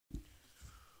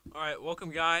Alright,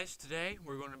 welcome guys. Today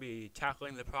we're going to be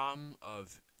tackling the problem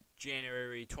of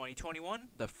January 2021,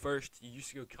 the first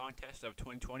USACO contest of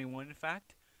 2021 in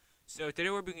fact. So today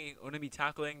we're going to be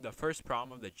tackling the first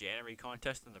problem of the January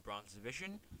contest in the Bronze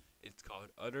Division. It's called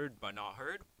Uttered but Not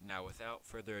Heard. Now without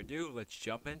further ado, let's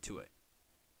jump into it.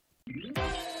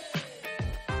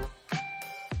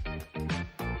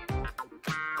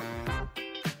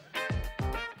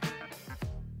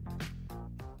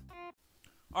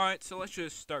 Alright, so let's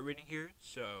just start reading here.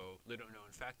 So, little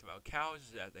known fact about cows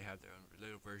is that they have their own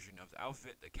little version of the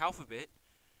alphabet, the calphabet,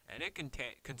 and it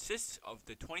consists of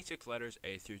the 26 letters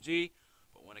A through Z,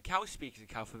 but when a cow speaks the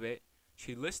calphabet,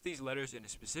 she lists these letters in a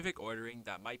specific ordering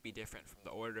that might be different from the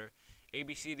order A,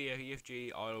 B, C, D, F, E, F,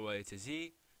 G, all the way to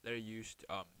Z that are used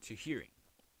to hearing,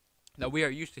 that we are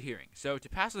used to hearing. So, to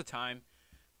pass the time,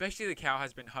 Bessie the cow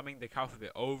has been humming the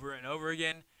calphabet over and over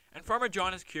again, and Farmer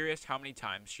John is curious how many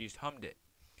times she's hummed it.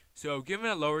 So, given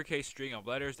a lowercase string of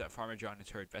letters that Farmer John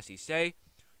has heard Bessie say,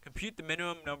 compute the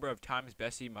minimum number of times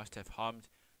Bessie must have hummed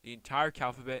the entire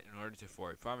alphabet in order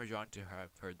for Farmer John to have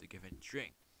heard the given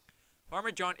string.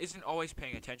 Farmer John isn't always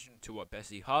paying attention to what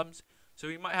Bessie hums, so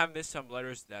he might have missed some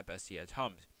letters that Bessie has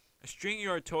hummed. A string,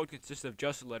 you are told, consists of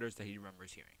just the letters that he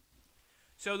remembers hearing.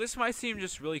 So this might seem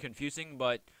just really confusing,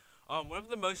 but one of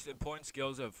the most important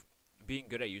skills of being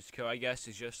good at USACO, I guess,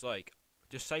 is just like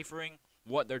deciphering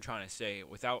what they're trying to say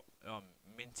without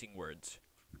mincing words.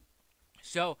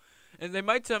 So, and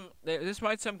this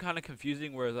might sound kind of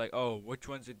confusing, where it's like, oh, which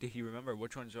ones did he remember?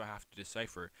 Which ones do I have to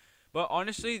decipher? But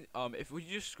honestly, if we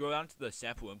just scroll down to the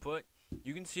sample input,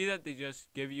 you can see that they just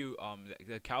give you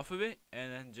the alphabet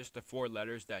and then just the 4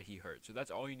 letters that he heard. So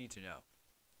that's all you need to know.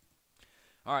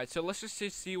 Alright, so let's just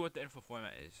see what the info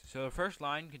format is. So the first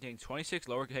line contains 26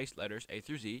 lowercase letters A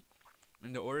through Z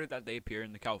in the order that they appear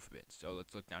in the alphabet. So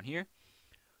let's look down here.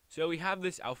 So we have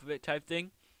this alphabet type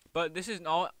thing, but this is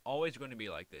not always going to be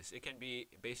like this. It can be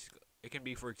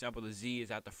for example, the Z is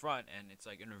at the front and it's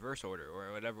like in reverse order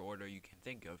or whatever order you can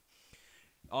think of.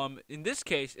 In this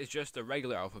case, it's just a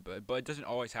regular alphabet, but it doesn't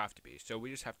always have to be. So we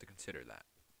just have to consider that.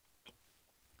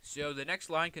 So the next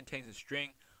line contains a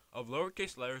string of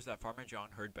lowercase letters that Farmer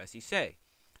John heard Bessie say.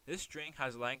 This string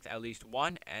has length at least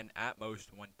 1 and at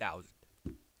most 1,000.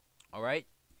 Alright?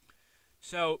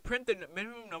 So, print the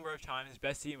minimum number of times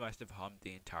Bessie must have hummed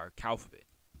the entire alphabet.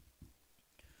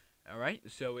 Alright,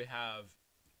 so we have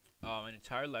an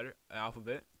entire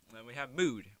alphabet, and then we have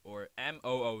mood, or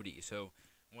M-O-O-D. So,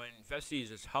 when Bessie is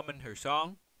just humming her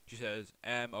song, she says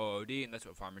M-O-O-D, and that's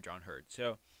what Farmer John heard.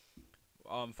 So,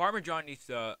 Farmer John needs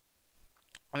to,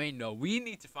 we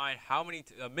need to find how many,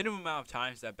 the minimum amount of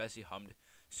times that Bessie hummed,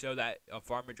 so that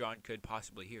Farmer John could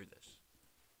possibly hear this.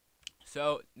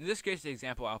 So, in this case, the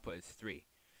example output is 3.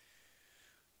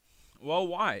 Well,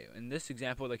 why? In this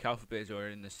example, the alphabet is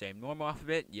ordered in the same normal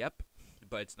alphabet, yep,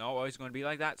 but it's not always going to be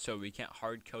like that, so we can't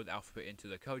hard code the alphabet into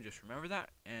the code, just remember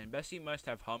that. And Bessie must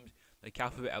have hummed the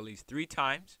alphabet at least 3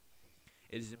 times.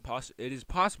 It is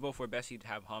possible for Bessie to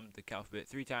have hummed the alphabet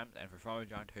 3 times, and for Farmer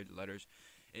John to hear the letters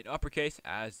in uppercase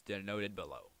as denoted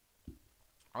below.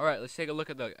 Alright, let's take a look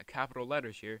at the capital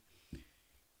letters here.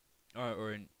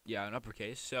 In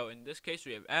uppercase. So in this case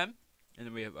we have M, and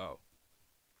then we have O.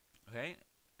 Okay,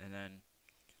 and then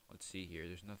let's see here.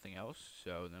 There's nothing else.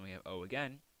 So then we have O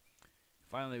again.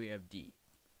 Finally we have D.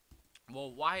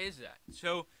 Well, why is that?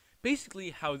 So basically,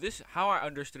 how I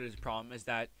understood this problem is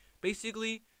that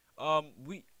basically,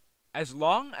 as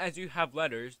long as you have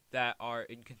letters that are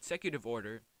in consecutive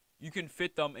order, you can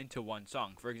fit them into one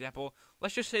song. For example,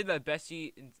 let's just say that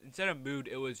Bessie, instead of mood,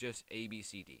 it was just A, B,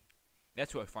 C, D.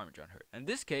 That's what Farmer John heard. In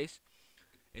this case,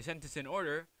 a sentence in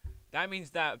order, that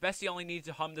means that Bessie only needs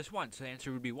to hum this once. So the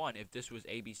answer would be 1 if this was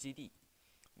A, B, C, D.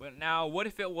 But now, what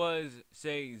if it was,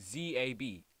 say, Z, A,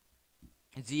 B?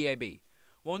 Z, A, B.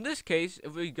 Well, in this case,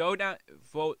 if we go down,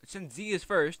 well, since Z is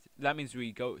first, that means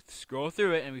we scroll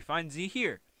through it and we find Z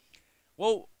here.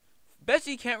 Well,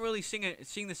 Bessie can't really sing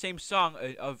the same song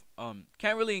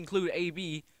can't really include A,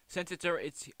 B, since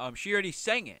she already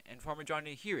sang it and Farmer John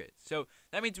didn't hear it. So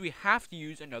that means we have to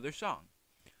use another song.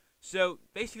 So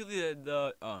basically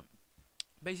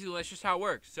basically that's just how it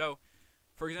works. So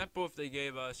for example, if they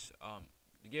gave us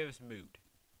mood,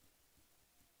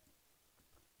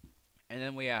 and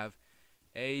then we have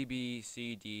A, B,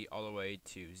 C, D all the way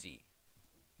to Z.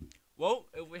 Well,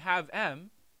 if we have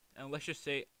M, and let's just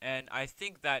say, and I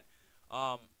think that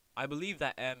I believe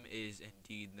that M is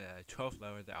indeed the 12th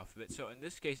letter of the alphabet. So in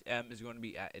this case, M is going to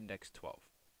be at index 12.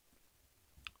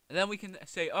 And then we can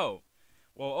say O.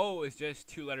 Well, O is just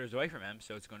 2 letters away from M,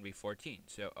 so it's going to be 14.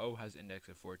 So O has index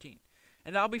of 14.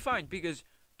 And that'll be fine, because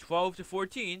 12 to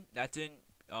 14, that's in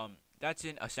that's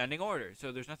in ascending order.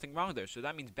 So there's nothing wrong there. So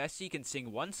that means Bessie can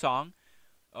sing one song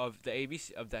of the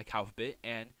ABC of the alphabet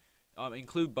and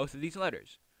include both of these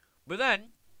letters. But then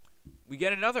we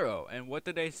get another O, and what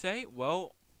did they say?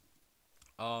 Well,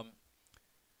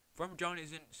 Farmer John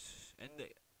isn't in the.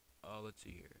 Let's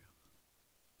see here.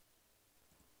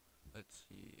 Let's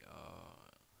see.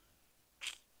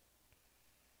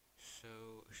 So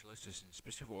let's just in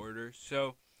specific order.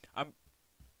 So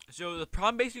So the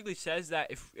problem basically says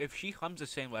that if she hums the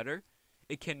same letter,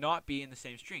 it cannot be in the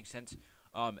same string since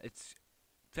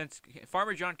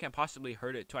Farmer John can't possibly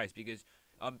heard it twice because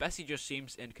Bessie just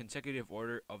seems in consecutive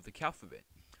order of the alphabet.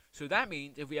 So that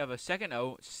means if we have a second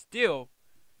O still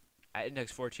at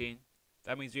index 14,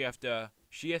 that means we have to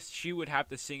she would have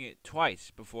to sing it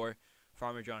twice before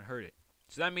Farmer John heard it.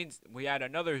 So that means we add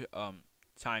another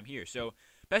time here. So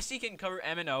Bessie can cover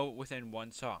M and O within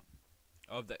one song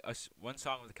of the one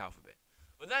song of the alphabet.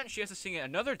 But then she has to sing it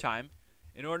another time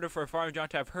in order for Farmer John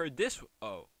to have heard this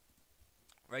O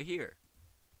right here.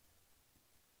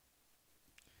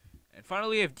 And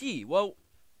finally we have D. Well,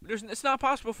 it's not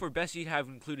possible for Bessie to have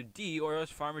included D, or else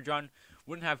Farmer John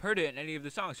wouldn't have heard it in any of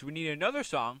the songs. So we need another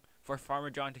song for Farmer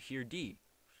John to hear D.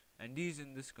 And D's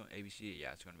in this ABC,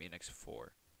 yeah, it's going to be next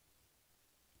 4.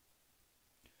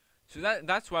 So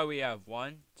that's why we have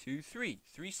 1, 2, 3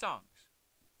 songs.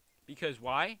 Because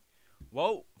why?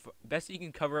 Well, Bessie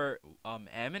can cover M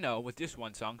and O with this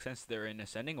one song since they're in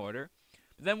ascending order.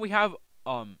 But then we have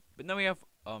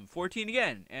 14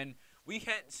 again, and we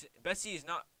can't. Bessie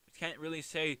can't really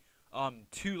say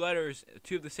two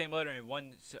of the same letter in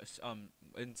one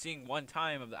and sing one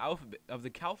time of the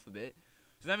alphabet.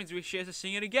 So that means she has to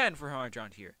sing it again for Farmer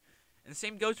John to hear. And the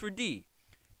same goes for D.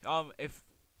 If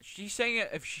she sang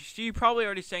it, she probably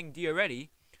already sang D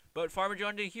already. But Farmer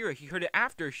John didn't hear it. He heard it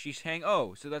after she sang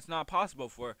O. So that's not possible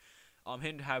for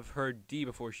him to have heard D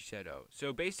before she said O.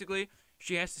 So basically,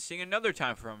 she has to sing another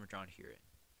time for Farmer John to hear it.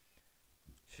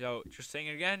 So just sing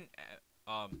it again.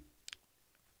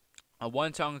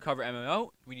 One song to cover M and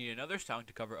O. We need another song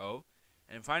to cover O.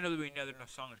 And finally, we need another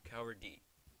song to cover D.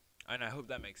 And I hope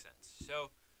that makes sense.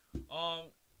 So,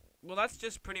 well, that's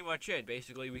just pretty much it.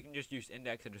 Basically, we can just use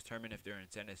index to determine if they're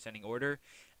in ascending order,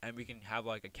 and we can have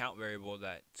like a count variable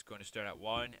that's going to start at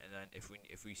 1, and then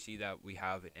if we see that we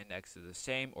have an index that's the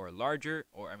same or larger,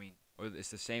 or it's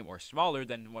the same or smaller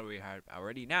than what we have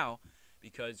already now,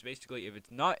 because basically if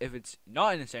it's not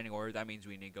in ascending order, that means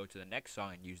we need to go to the next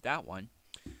song and use that one.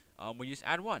 We just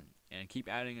add 1 and keep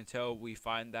adding until we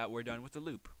find that we're done with the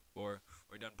loop, or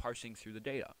we're done parsing through the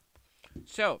data.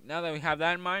 So now that we have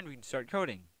that in mind, we can start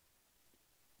coding.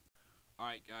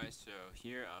 Alright guys, so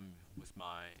here I'm with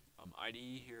my IDE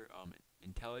here,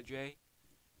 IntelliJ.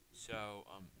 So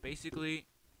basically,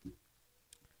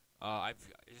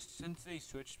 since they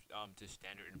switched to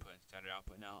standard input and standard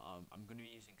output now, I'm going to be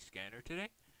using scanner today.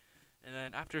 And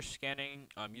then after scanning,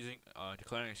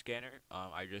 declaring a scanner,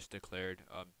 I just declared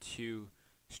 2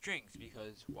 strings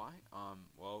because why?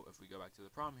 Well, if we go back to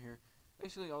the problem here,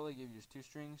 basically all they give you is 2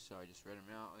 strings, so I just read them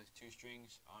out as 2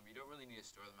 strings. You don't really need to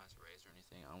store them as arrays or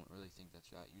anything. I don't really think that's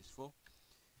that useful.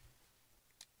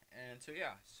 And so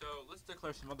yeah, so let's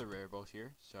declare some other variables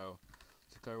here. So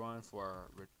let's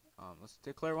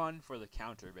declare one for the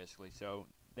counter basically. So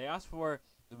they asked for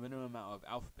the minimum amount of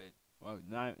alphabet. Well,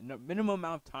 minimum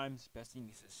amount of times Bessie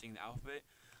needs to sing the alphabet.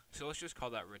 So let's just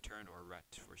call that return or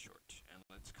ret for short, and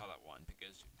let's call that 1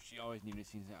 because she always needed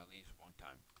to sing it at least 1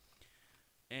 time.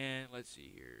 And let's see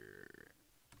here.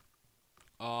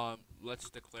 Let's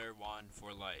declare one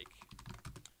for let's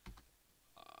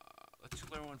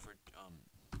declare one for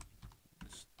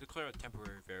let's declare a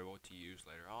temporary variable to use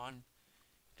later on,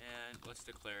 and let's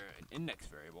declare an index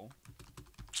variable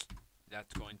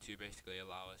that's going to basically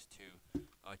allow us to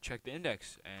check the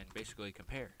index and basically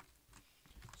compare.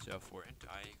 So for int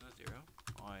I equals 0,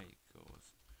 I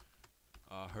equals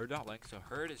herd.length. So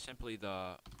herd is simply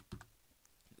the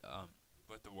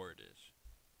what the word is,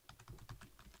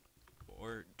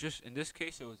 or just in this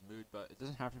case it was mood, but it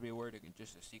doesn't have to be a word. It can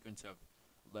just a sequence of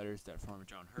letters that Farmer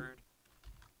John heard.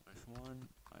 -1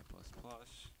 I plus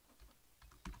plus.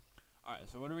 Alright,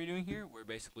 so what are we doing here? We're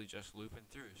basically just looping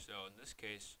through. So in this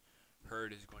case,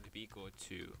 herd is going to be equal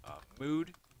to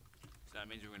mood, so that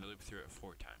means we're going to loop through it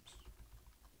 4 times.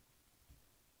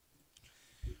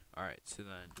 Alright, so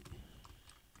then,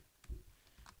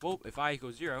 well, if I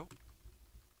equals 0,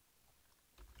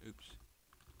 oops.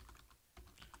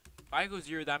 If I equals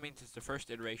 0, that means it's the first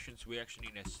iteration, so we actually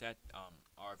need to set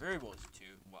our variables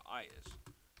to what I is.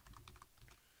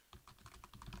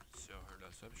 So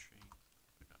herd.substring,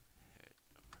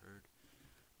 herd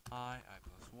I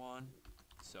plus 1.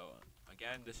 So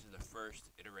again, this is the first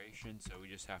iteration, so we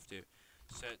just have to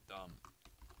set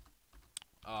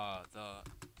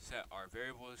set our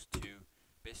variables to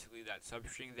basically that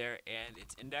substring there and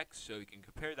its index, so we can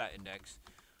compare that index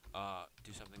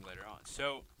to something later on.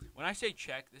 So when I say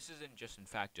check, this isn't just in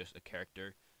fact just a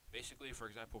character. Basically, for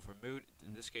example, for mood,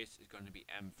 in this case, it's going to be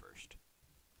M first.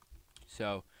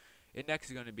 So index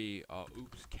is going to be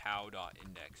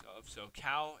cow.index of. So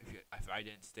cow, if I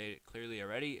didn't state it clearly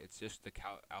already, it's just the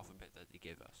cow alphabet that they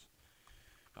give us.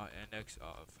 Index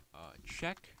of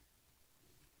check.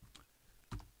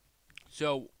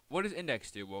 So what does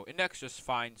index do? Well, index just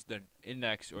finds the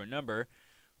index or number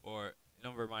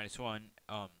minus 1,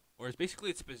 or it's basically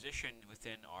its position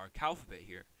within our cow alphabet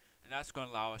here. And that's going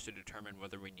to allow us to determine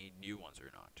whether we need new ones or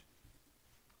not.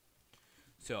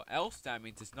 So else, that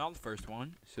means it's not the first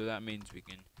one, so that means we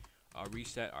can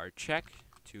reset our check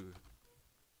to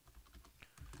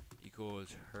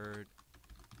equals herd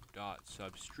dot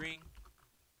substring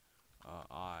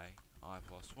I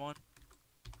plus 1,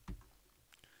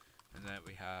 and then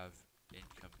we have in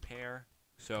compare.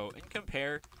 So in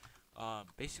compare,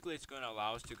 basically it's going to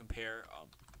allow us to compare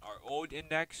our old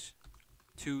index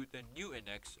to the new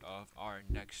index of our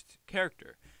next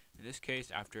character. In this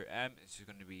case, after M, it's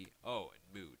going to be O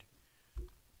in mood.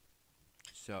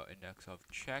 So index of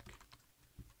check.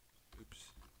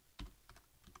 Oops.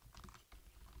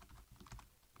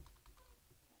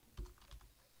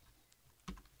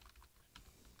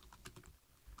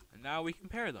 And now we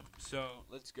compare them. So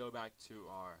let's go back to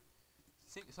our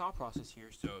thought process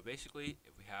here. So basically,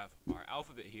 if we have our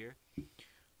alphabet here,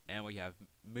 and we have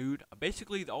mood.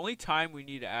 Basically, the only time we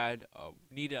need to add,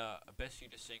 best you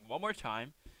to sing one more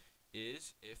time,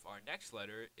 is if our next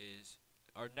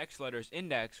letter's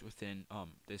index within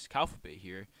this alphabet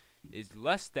here is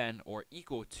less than or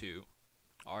equal to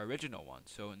our original one.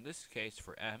 So in this case,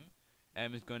 for M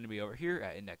is going to be over here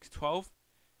at index 12,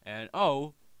 and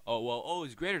O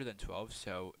is greater than 12,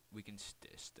 so we can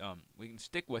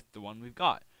stick with the one we've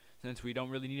got, since we don't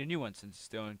really need a new one since it's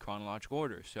still in chronological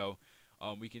order. So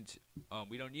we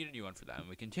don't need a new one for that, and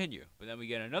we continue. But then we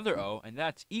get another O, and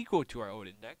that's equal to our old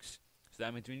index, so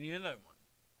that means we need another one.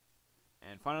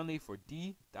 And finally, for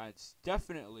D, that's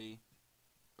definitely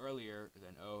earlier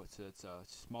than O, so it's a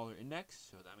smaller index,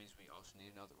 so that means we also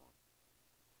need another one.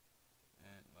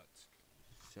 And let's go.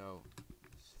 So,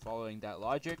 following that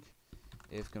logic,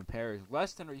 if compare is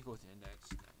less than or equal to index,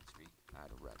 that means we add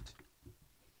a rect.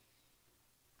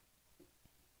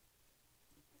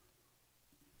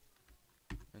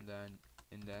 And then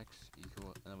index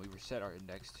equal, and then we reset our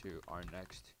index to our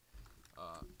next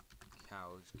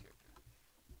cow's character.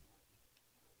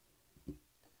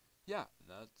 Yeah,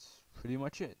 that's pretty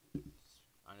much it.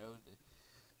 I know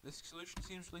this solution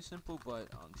seems really simple, but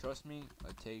trust me,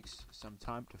 it takes some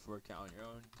time to work out on your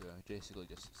own to basically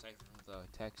just decipher the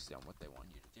text and what they want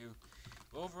you to do.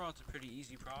 But overall, it's a pretty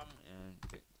easy problem, and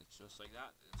it's just like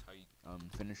that. That's how you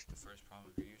finish the first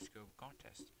problem of your USACO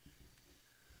contest.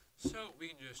 So we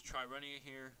can just try running it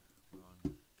here,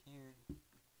 on here,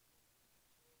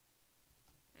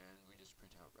 and we just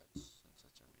print out reds since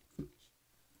that's our main focus.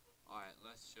 Alright,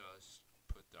 let's just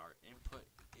put our input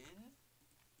in.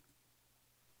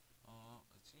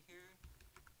 Let's see here.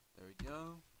 There we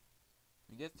go.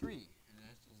 We get 3. And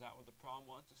is that what the problem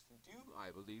wants us to do? I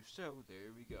believe so.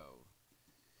 There we go.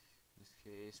 In this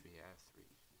case, we have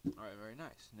 3. Alright, very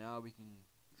nice. Now we can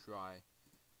try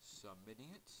submitting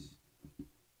it.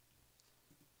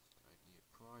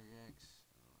 Projects.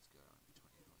 Let's go on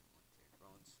 2021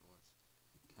 phone source.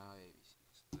 Cow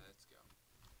ABCs. Let's go.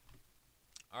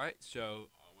 Alright,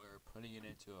 so we're putting it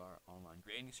into our online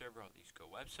grading server on the USACO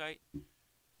website.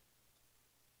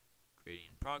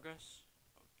 Grading in progress.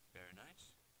 Oh, very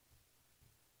nice.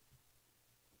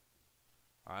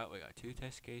 Alright, we got 2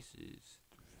 test cases.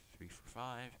 3 for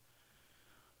 5.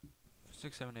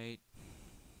 6, 7, 8.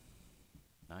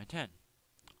 9, 10.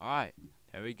 Alright,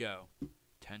 there we go.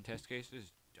 10 test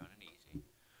cases, done and easy.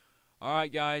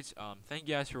 Alright guys, thank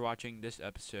you guys for watching this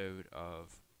episode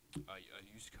of a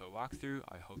USACO walkthrough.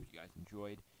 I hope you guys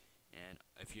enjoyed, and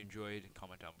if you enjoyed,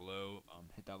 comment down below,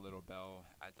 hit that little bell,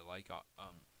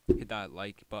 hit that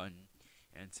like button,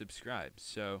 and subscribe.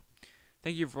 So,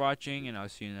 thank you for watching, and I'll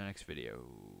see you in the next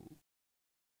video.